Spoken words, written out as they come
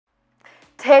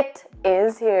Tết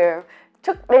is here.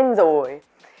 CHÚC đến rồi.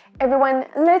 Everyone,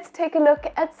 let's take a look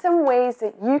at some ways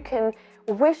that you can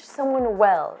wish someone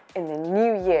well in the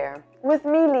new year with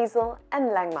me, Liesl, and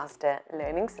Langmaster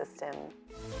Learning System.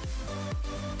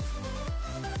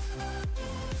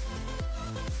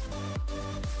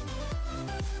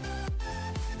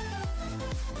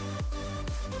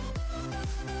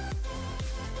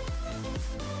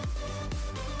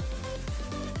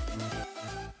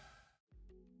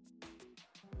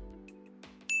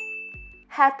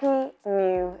 Happy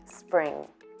New Spring.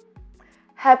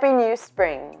 Happy New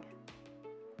Spring.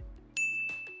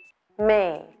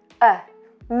 May a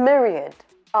myriad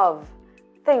of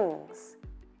things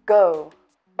go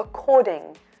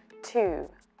according to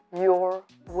your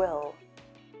will.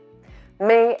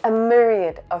 May a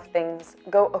myriad of things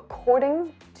go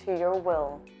according to your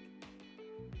will.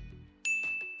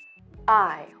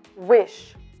 I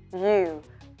wish you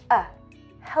a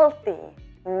healthy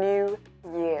new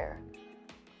year.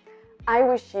 I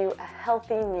wish you a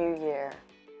healthy new year.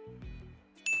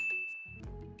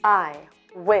 I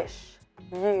wish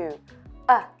you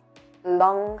a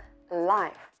long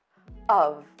life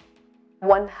of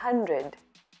 100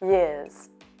 years.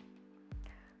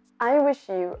 I wish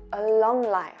you a long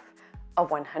life of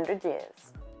 100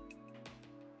 years.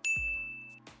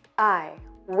 I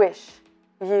wish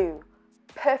you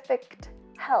perfect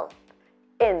health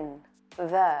in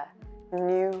the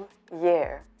new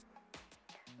year.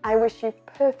 I wish you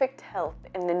perfect health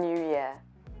in the new year.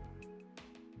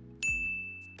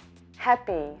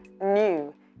 Happy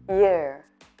New Year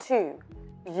to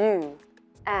you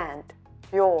and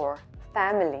your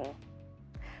family.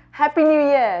 Happy New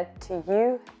Year to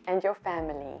you and your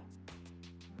family.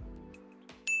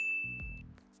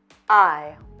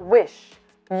 I wish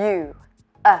you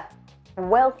a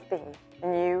wealthy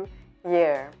new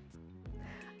year.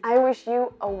 I wish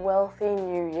you a wealthy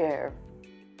new year.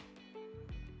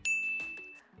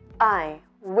 I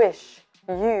wish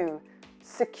you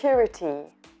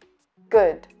security,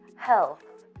 good health,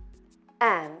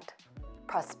 and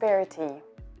prosperity.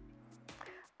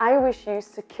 I wish you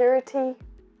security,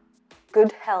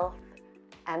 good health,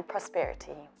 and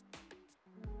prosperity.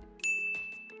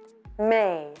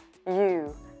 May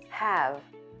you have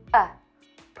a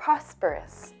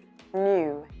prosperous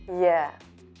new year.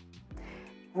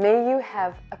 May you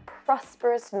have a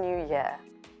prosperous new year.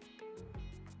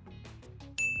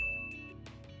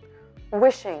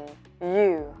 Wishing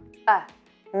you a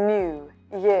new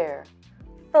year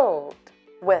filled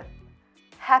with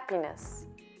happiness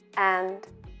and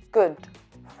good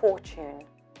fortune.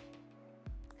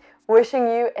 Wishing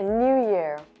you a new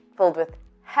year filled with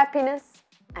happiness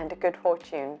and good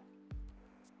fortune.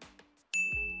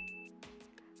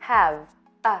 Have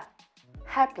a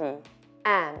happy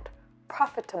and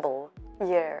profitable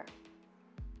year.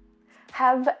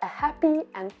 Have a happy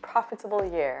and profitable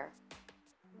year.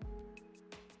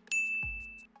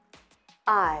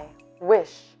 I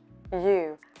wish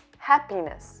you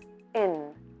happiness in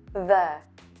the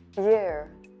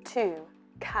year to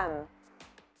come.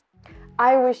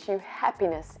 I wish you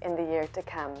happiness in the year to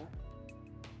come.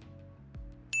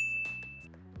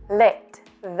 Let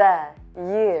the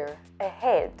year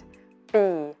ahead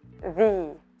be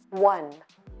the one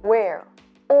where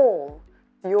all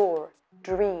your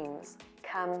dreams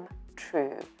come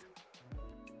true.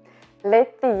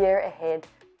 Let the year ahead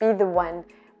be the one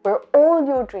where all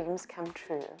your dreams come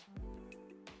true.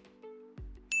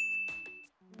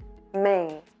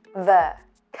 May the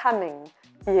coming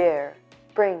year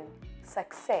bring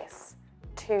success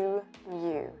to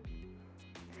you.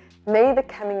 May the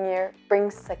coming year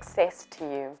bring success to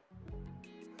you.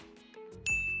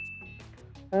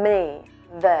 May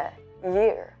the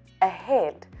year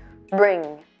ahead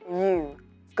bring you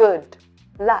good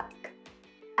luck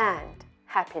and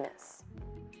happiness.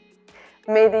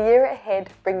 May the year ahead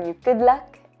bring you good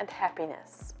luck and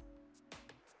happiness.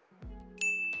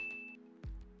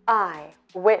 I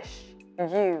wish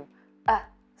you a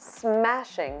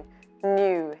smashing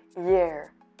new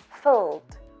year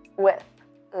filled with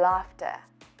laughter.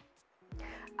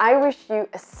 I wish you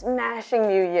a smashing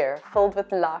new year filled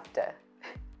with laughter.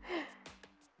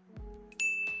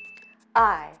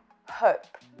 I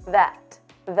hope that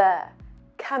the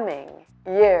coming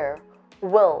year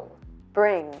will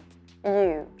bring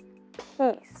you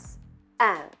peace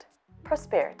and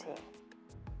prosperity.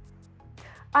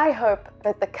 I hope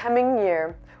that the coming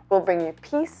year will bring you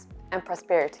peace and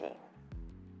prosperity.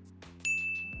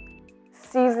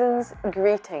 Season's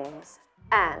greetings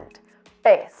and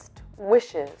best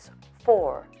wishes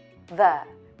for the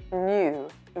new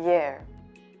year.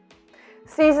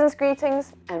 Season's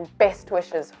greetings and best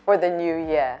wishes for the new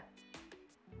year.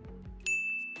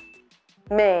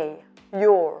 May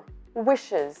your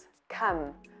wishes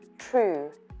come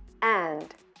true,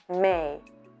 and may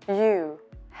you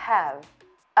have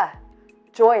a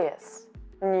joyous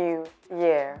new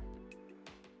year.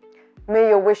 May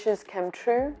your wishes come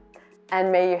true,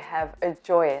 and may you have a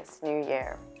joyous new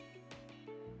year.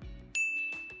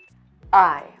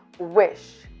 I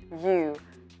wish you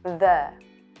the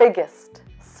biggest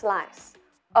slice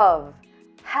of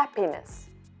happiness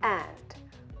and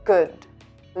good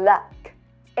luck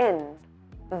in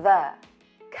the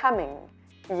coming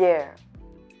year.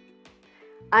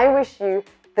 I wish you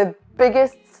the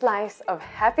biggest slice of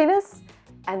happiness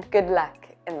and good luck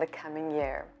in the coming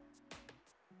year.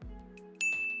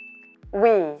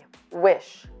 We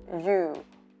wish you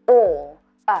all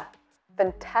a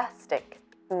fantastic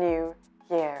new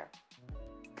year.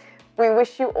 We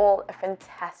wish you all a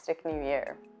fantastic new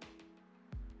year.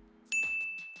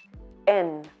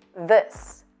 In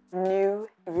this new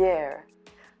year,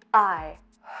 I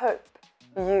hope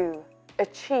you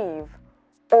achieve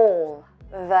all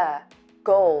the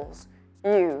goals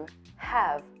you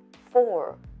have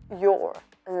for your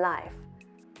life.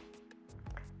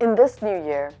 In this new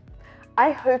year,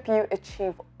 I hope you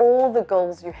achieve all the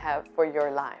goals you have for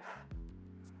your life.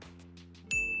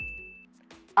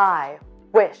 I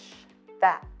wish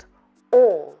that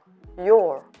all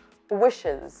your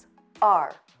wishes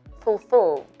are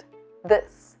fulfilled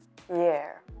this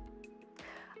year.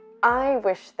 I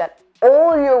wish that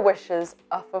all your wishes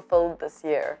are fulfilled this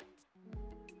year.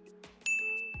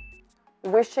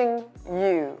 Wishing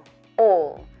you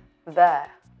all the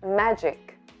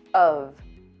magic of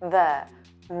the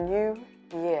new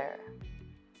year.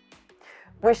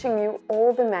 Wishing you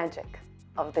all the magic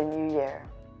of the new year.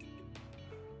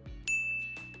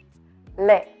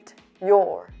 Let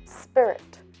your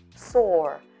spirit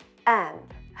soar and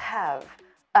have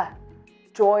a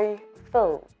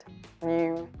joy-filled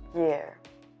new year.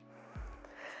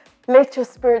 Let your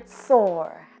spirit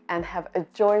soar and have a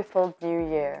joy-filled new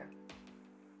year.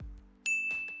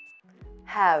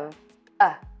 Have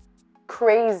a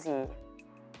crazy,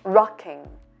 rocking,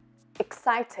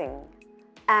 exciting,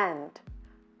 and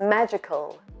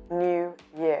magical new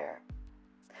year.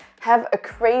 Have a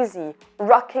crazy,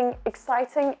 rocking,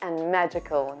 exciting, and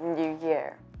magical new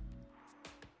year.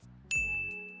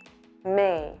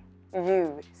 May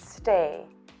you stay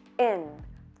in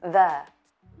the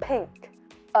pink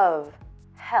of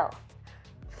health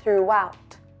throughout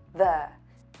the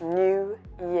new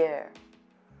year.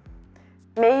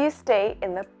 May you stay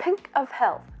in the pink of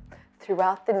health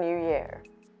throughout the new year.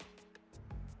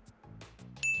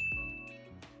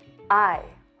 I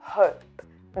hope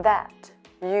that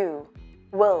you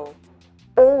will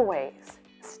always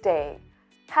stay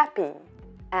happy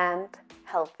and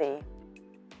healthy.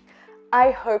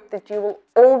 I hope that you will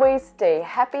always stay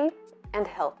happy and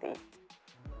healthy.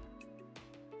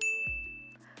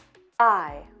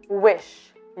 I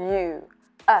wish you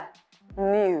a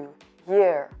new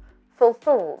year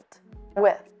fulfilled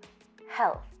with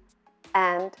health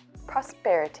and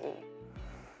prosperity.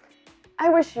 I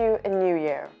wish you a new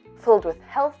year filled with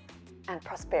health and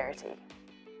prosperity.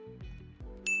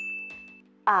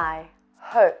 I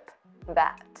hope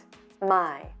that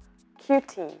my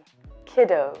cutie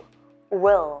kiddo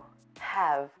will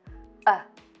have a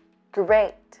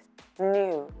great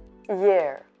new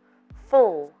year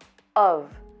full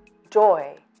of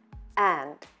joy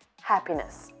and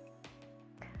happiness.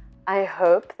 I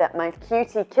hope that my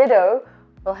cutie kiddo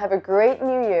will have a great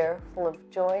new year full of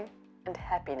joy and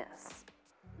happiness.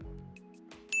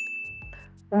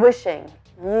 Wishing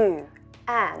you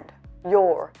and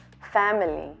your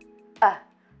family a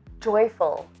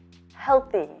joyful,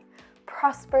 healthy,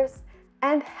 prosperous,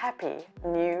 and happy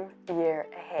new year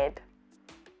ahead.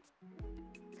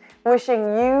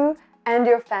 Wishing you and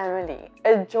your family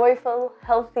a joyful,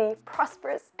 healthy,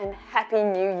 prosperous, and happy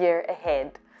new year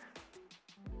ahead.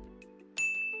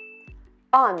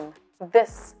 On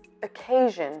this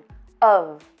occasion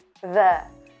of the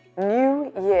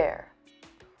new year,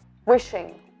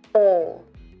 wishing all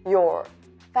your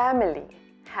family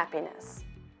happiness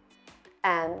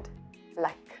and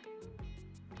luck.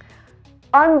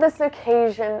 On this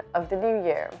occasion of the new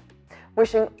year,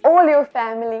 wishing all your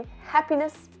family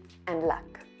happiness and luck.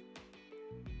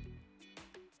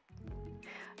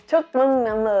 Chúc mừng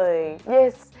năm mới.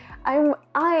 Yes,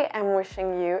 I am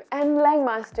wishing you, and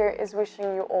Langmaster is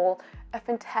wishing you all a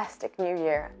fantastic new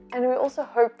year. And we also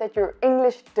hope that your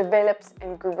English develops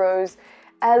and grows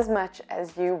as much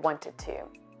as you want it to.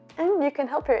 And you can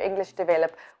help your English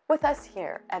develop with us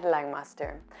here at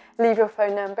Langmaster. Leave your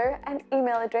phone number and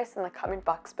email address in the comment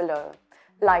box below.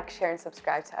 like, share, and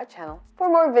subscribe to our channel for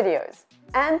more videos.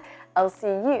 And I'll see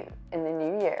you in the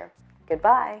new year.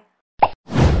 Goodbye!